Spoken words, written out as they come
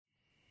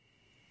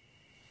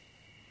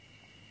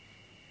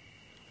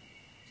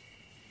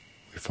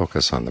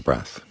focus on the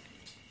breath.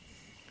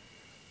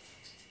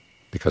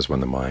 Because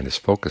when the mind is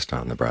focused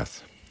on the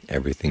breath,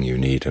 everything you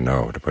need to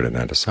know to put an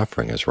end to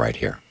suffering is right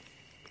here.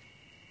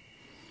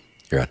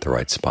 You're at the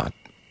right spot.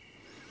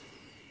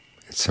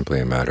 It's simply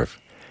a matter of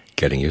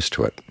getting used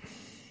to it,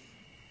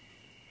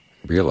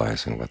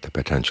 realizing what the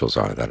potentials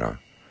are that are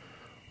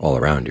all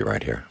around you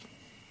right here,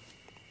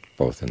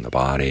 both in the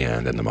body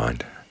and in the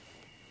mind.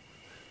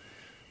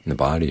 In the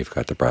body, you've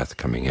got the breath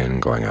coming in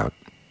and going out.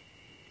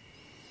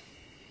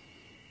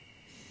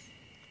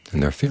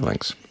 And there are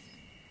feelings.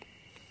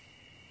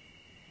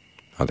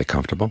 Are they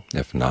comfortable?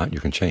 If not, you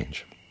can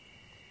change.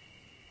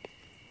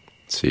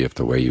 See if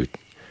the way you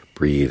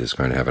breathe is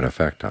going to have an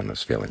effect on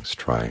those feelings.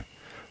 Try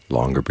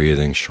longer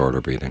breathing,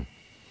 shorter breathing,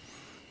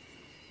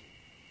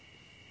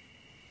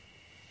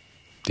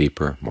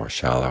 deeper, more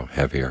shallow,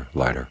 heavier,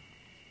 lighter.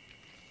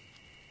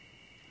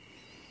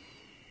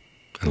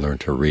 And learn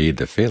to read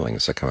the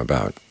feelings that come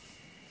about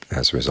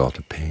as a result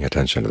of paying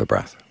attention to the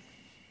breath.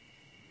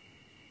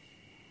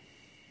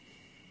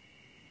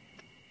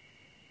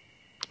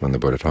 When the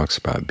Buddha talks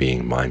about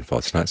being mindful,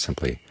 it's not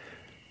simply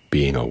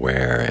being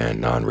aware and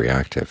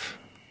non-reactive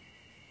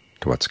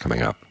to what's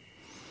coming up.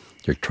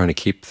 You're trying to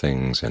keep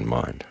things in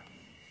mind.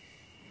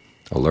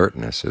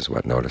 Alertness is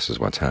what notices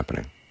what's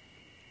happening.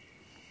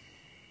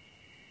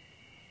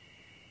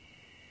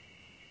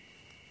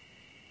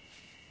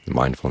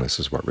 Mindfulness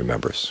is what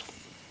remembers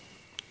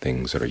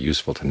things that are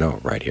useful to know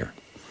right here.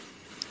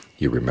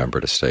 You remember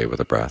to stay with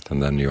the breath,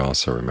 and then you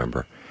also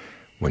remember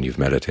when you've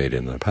meditated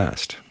in the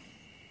past,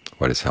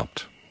 what has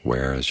helped.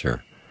 Where is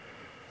your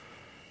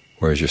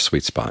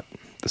sweet spot,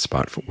 the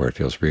spot where it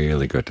feels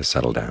really good to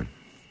settle down?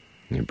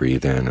 And you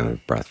breathe in, and the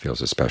breath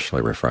feels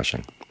especially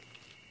refreshing.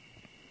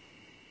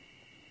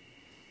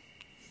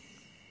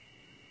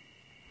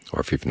 Or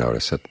if you've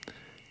noticed that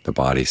the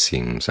body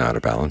seems out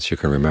of balance, you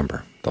can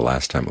remember the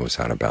last time it was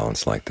out of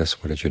balance like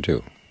this, what did you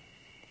do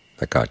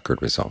that got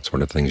good results?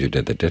 What are the things you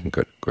did that didn't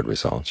get good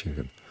results? You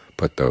can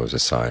put those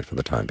aside for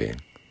the time being.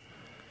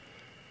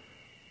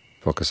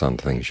 Focus on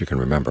the things you can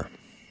remember.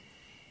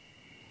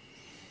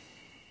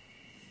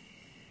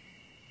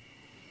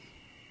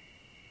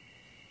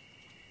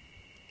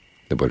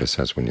 The Buddha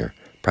says when you're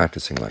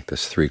practicing like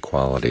this, 3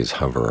 qualities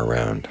hover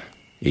around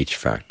each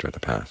factor of the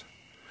path.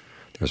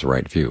 There's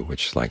right view,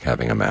 which is like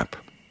having a map.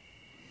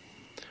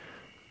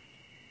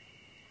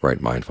 Right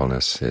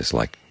mindfulness is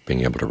like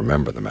being able to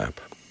remember the map.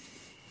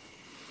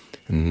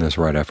 And there's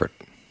right effort.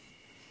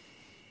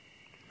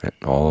 And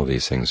all of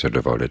these things are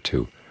devoted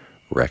to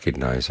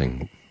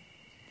recognizing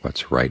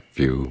what's right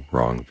view,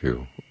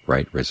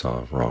 right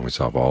resolve, wrong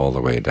resolve, all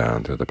the way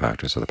down through the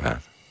factors of the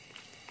path.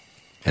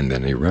 And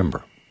then you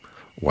remember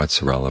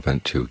what's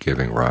relevant to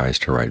giving rise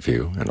to right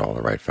view and all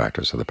the right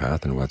factors of the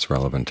path, and what's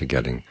relevant to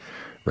getting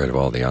rid of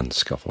all the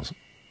unskillful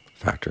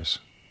factors.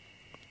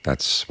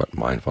 That's what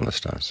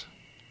mindfulness does.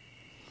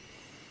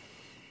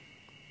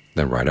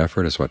 Then right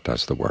effort is what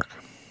does the work.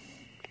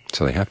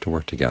 So they have to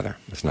work together.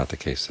 It's not the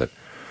case that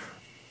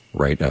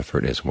right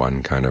effort is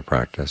one kind of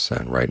practice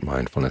and right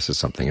mindfulness is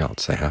something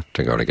else. They have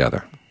to go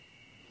together.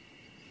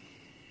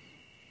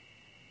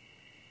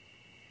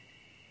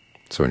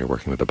 So when you're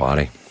working with the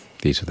body,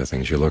 these are the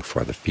things you look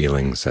for, the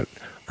feelings that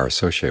are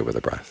associated with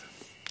the breath.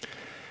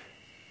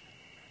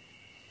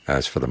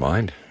 As for the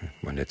mind,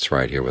 when it's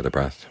right here with the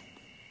breath,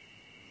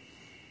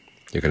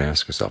 you can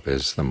ask yourself,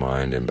 is the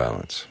mind in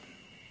balance?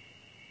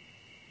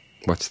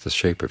 What's the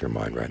shape of your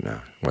mind right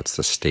now? What's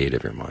the state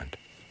of your mind?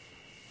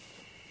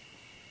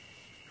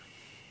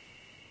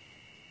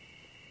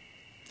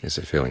 Is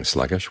it feeling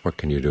sluggish? What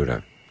can you do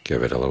to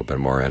give it a little bit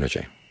more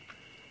energy?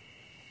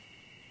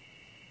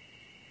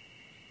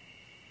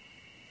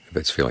 If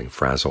it's feeling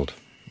frazzled,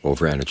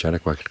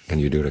 over-energetic, what can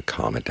you do to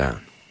calm it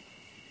down?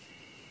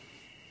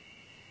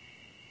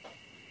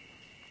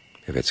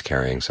 If it's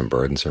carrying some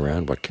burdens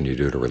around, what can you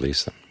do to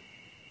release them?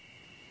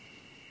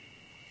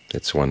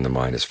 It's when the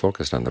mind is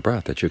focused on the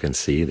breath that you can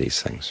see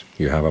these things.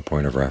 You have a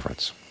point of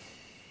reference.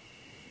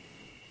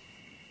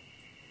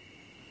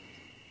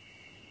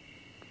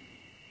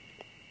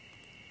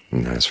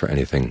 And as for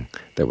anything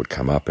that would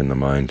come up in the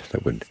mind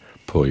that would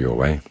pull you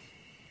away,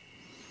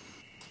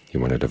 you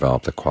want to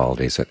develop the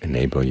qualities that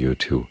enable you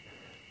to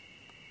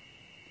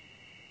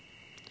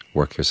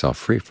work yourself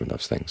free from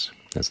those things.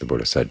 As the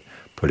Buddha said,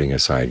 putting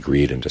aside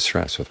greed and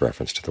distress with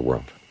reference to the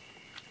world.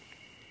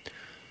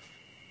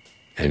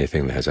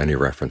 Anything that has any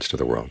reference to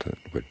the world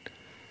that would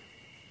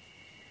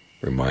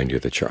remind you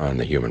that you're on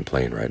the human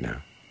plane right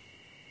now.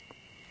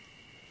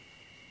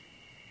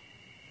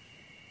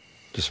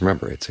 Just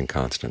remember, it's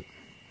inconstant.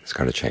 It's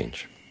going to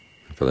change.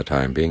 And for the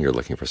time being, you're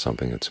looking for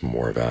something that's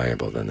more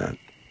valuable than that.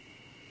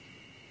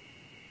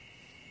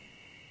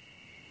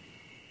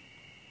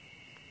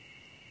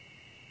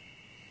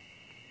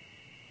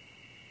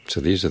 So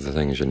these are the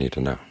things you need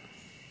to know.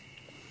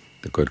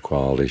 The good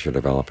qualities you're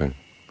developing,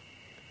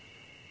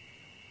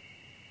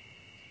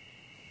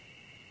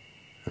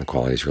 and the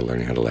qualities you're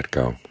learning how to let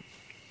go.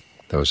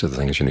 Those are the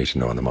things you need to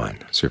know in the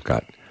mind. So you've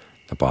got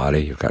the body,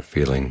 you've got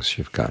feelings,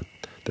 you've got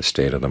the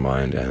state of the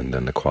mind, and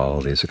then the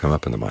qualities that come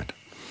up in the mind.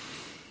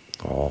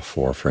 All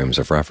four frames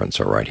of reference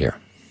are right here.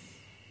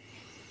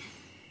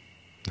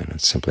 And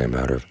it's simply a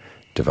matter of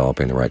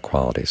developing the right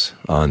qualities.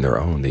 On their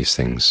own, these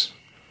things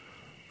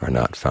are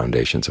not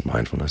foundations of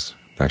mindfulness.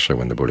 Actually,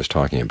 when the Buddha is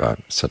talking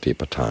about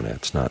satipatthana,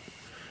 it's not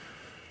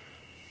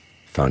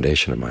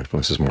foundation of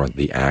mindfulness. It's more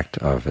the act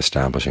of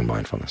establishing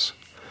mindfulness.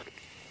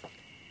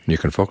 And you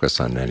can focus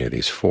on any of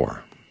these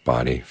four: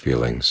 body,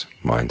 feelings,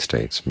 mind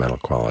states, mental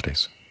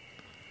qualities.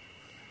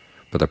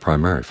 But the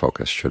primary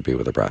focus should be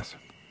with the breath.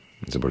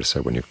 As the Buddha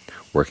said, when you're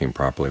working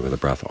properly with the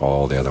breath,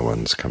 all the other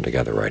ones come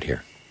together right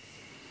here.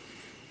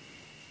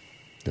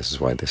 This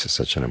is why this is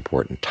such an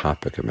important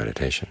topic of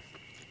meditation.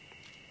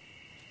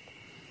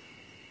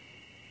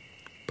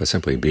 But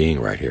simply being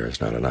right here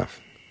is not enough.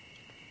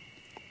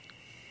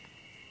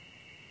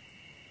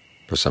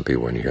 For some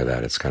people, when you hear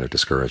that, it's kind of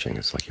discouraging.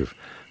 It's like you've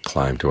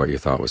climbed to what you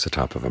thought was the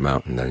top of a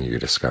mountain, then you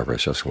discover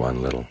it's just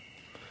one little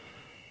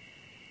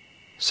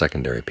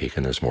secondary peak,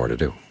 and there's more to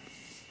do.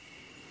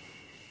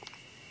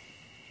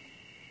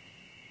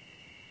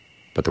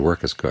 But the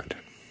work is good,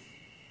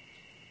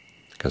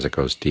 because it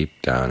goes deep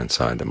down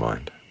inside the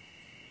mind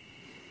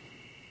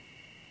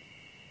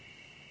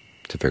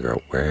to figure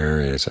out where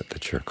is it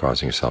that you're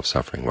causing yourself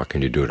suffering. What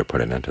can you do to put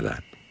an end to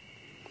that?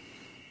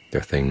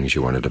 There are things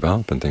you want to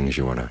develop and things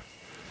you want to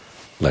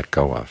let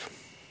go of,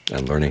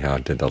 and learning how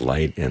to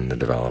delight in the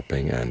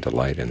developing and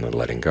delight in the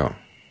letting go.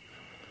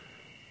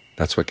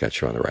 That's what gets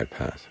you on the right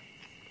path.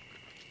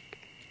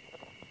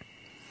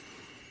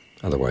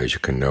 Otherwise, you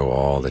can know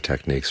all the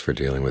techniques for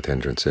dealing with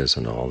hindrances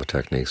and all the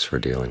techniques for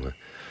dealing with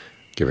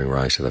giving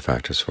rise to the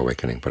factors for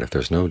awakening, but if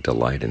there's no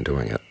delight in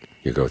doing it,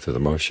 you go through the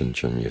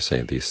motions and you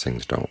say these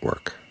things don't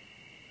work.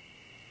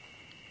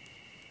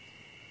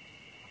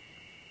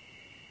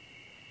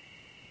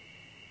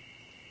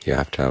 You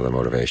have to have the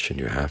motivation.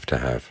 You have to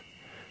have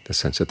the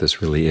sense that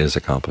this really is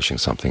accomplishing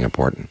something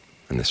important,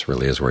 and this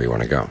really is where you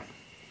want to go.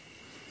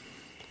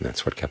 And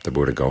that's what kept the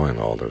Buddha going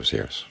all those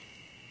years.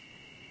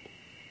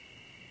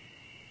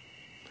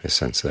 A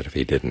sense that if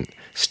he didn't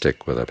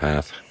stick with a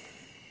path,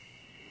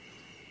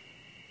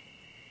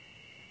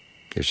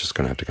 he was just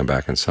going to have to come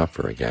back and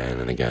suffer again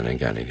and again and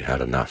again. He had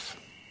enough.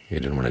 He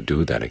didn't want to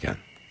do that again.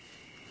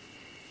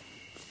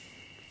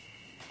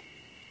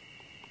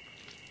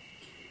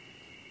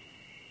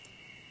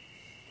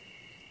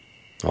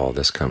 All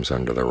this comes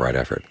under the right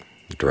effort,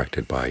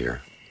 directed by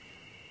your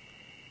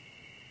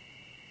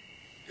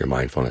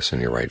mindfulness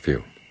and your right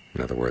view. In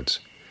other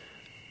words,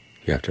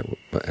 you have to,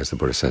 as the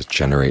Buddha says,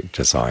 generate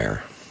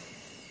desire.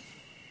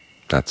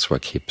 That's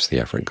what keeps the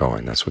effort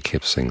going. That's what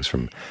keeps things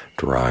from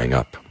drying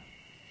up.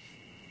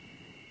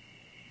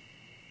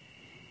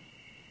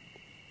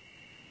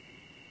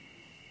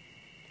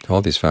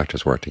 All these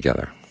factors work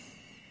together.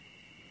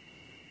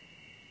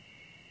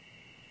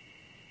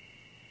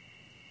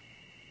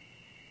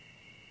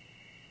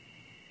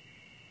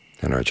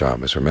 And our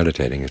job as we're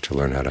meditating is to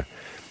learn how to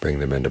bring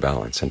them into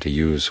balance and to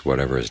use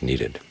whatever is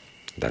needed.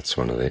 That's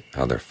one of the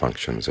other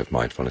functions of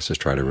mindfulness, is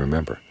try to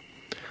remember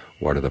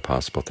what are the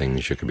possible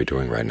things you could be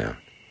doing right now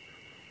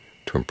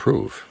to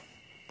improve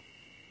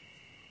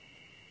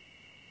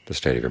the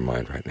state of your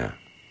mind right now.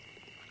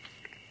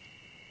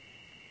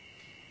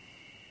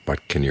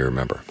 What can you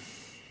remember?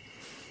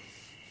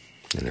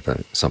 And if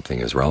something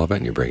is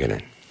relevant, you bring it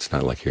in. It's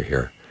not like you're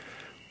here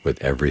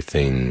with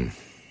everything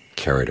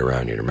carried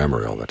around in your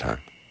memory all the time.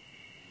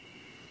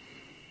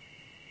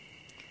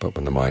 But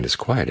when the mind is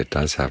quiet, it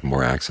does have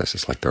more access.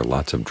 It's like there are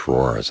lots of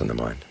drawers in the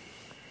mind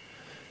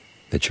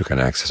that you can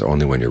access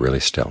only when you're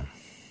really still.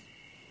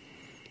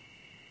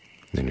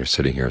 And you're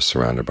sitting here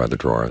surrounded by the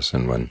drawers,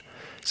 and when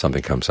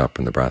something comes up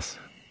in the breath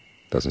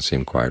doesn't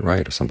seem quite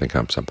right, or something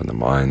comes up in the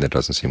mind that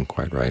doesn't seem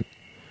quite right,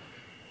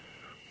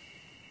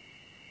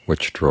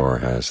 which drawer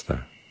has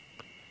the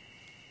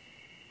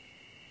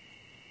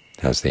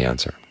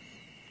answer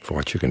for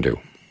what you can do?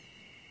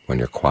 When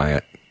you're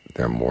quiet,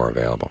 they're more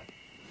available.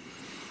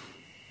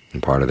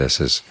 And part of this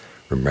is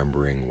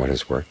remembering what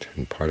has worked,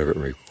 and part of it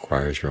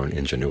requires your own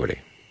ingenuity.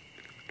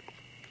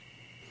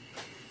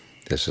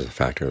 This is a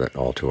factor that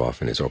all too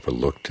often is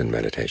overlooked in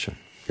meditation.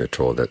 You're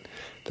told that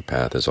the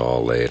path is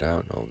all laid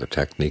out, all the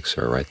techniques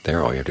are right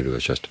there. All you have to do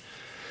is just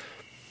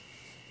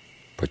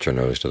put your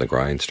nose to the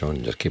grindstone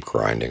and just keep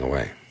grinding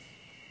away.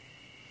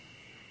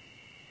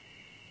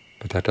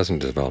 But that doesn't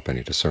develop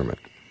any discernment.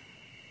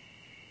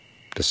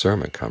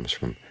 Discernment comes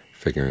from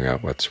figuring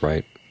out what's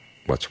right,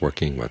 what's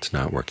working, what's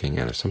not working,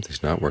 and if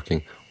something's not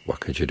working,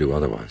 what could you do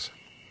otherwise?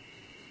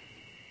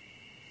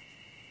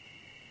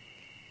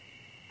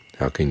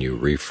 How can you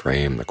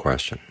reframe the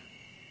question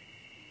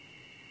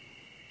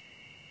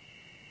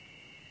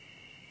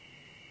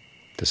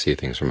to see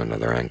things from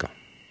another angle?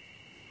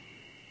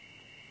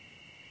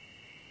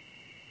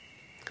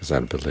 Because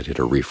that ability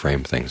to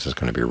reframe things is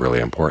going to be really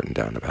important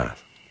down the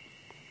path.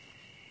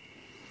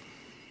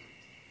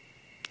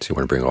 So you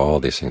want to bring all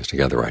these things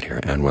together right here.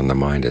 And when the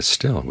mind is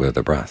still with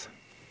the breath,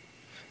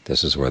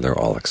 this is where they're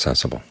all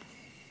accessible.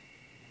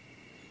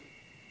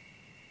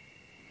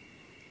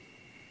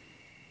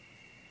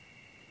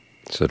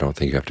 So don't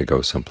think you have to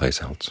go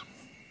someplace else.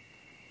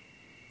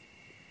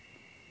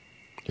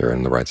 You're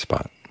in the right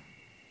spot.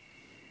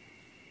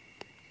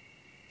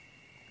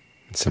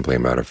 It's simply a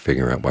matter of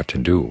figuring out what to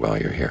do while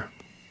you're here.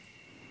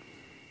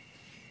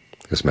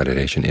 Because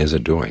meditation is a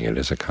doing. It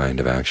is a kind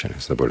of action.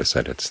 As the Buddha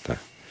said, it's the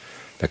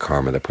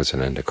karma that puts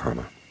an end to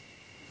karma.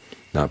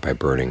 Not by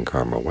burning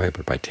karma away,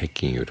 but by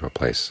taking you to a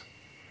place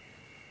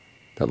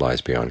that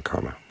lies beyond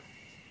karma.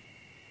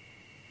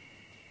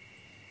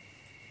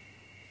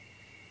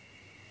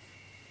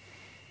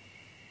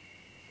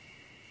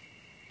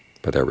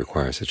 But that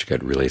requires that you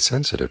get really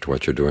sensitive to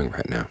what you're doing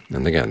right now.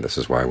 And again, this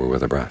is why we're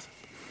with the breath.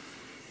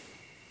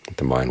 If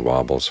the mind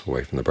wobbles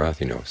away from the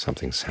breath, you know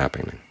something's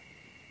happening.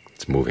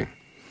 It's moving.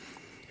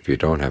 If you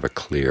don't have a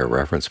clear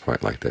reference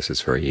point like this,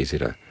 it's very easy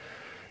to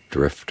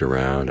drift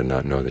around and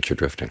not know that you're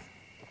drifting.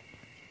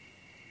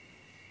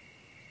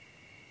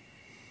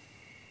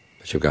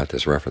 But you've got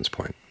this reference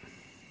point.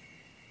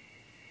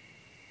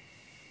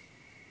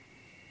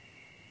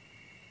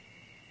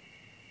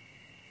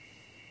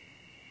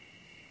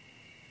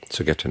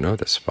 So get to know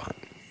this spot.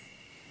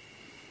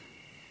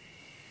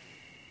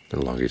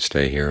 The longer you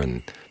stay here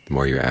and the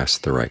more you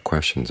ask the right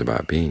questions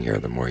about being here,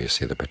 the more you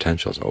see the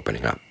potentials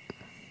opening up.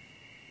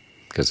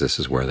 Because this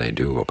is where they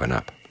do open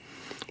up.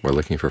 We're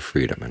looking for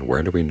freedom. And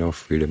where do we know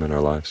freedom in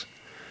our lives?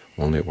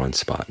 Only at one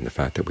spot, in the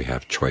fact that we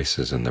have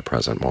choices in the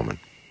present moment.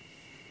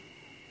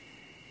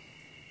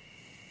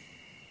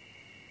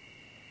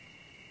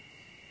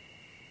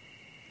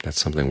 That's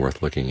something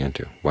worth looking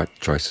into. What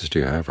choices do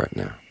you have right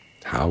now?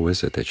 How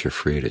is it that you're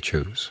free to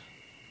choose?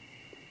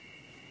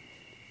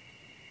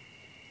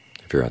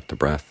 If you're at the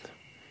breath,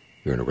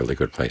 you're in a really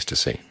good place to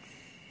see.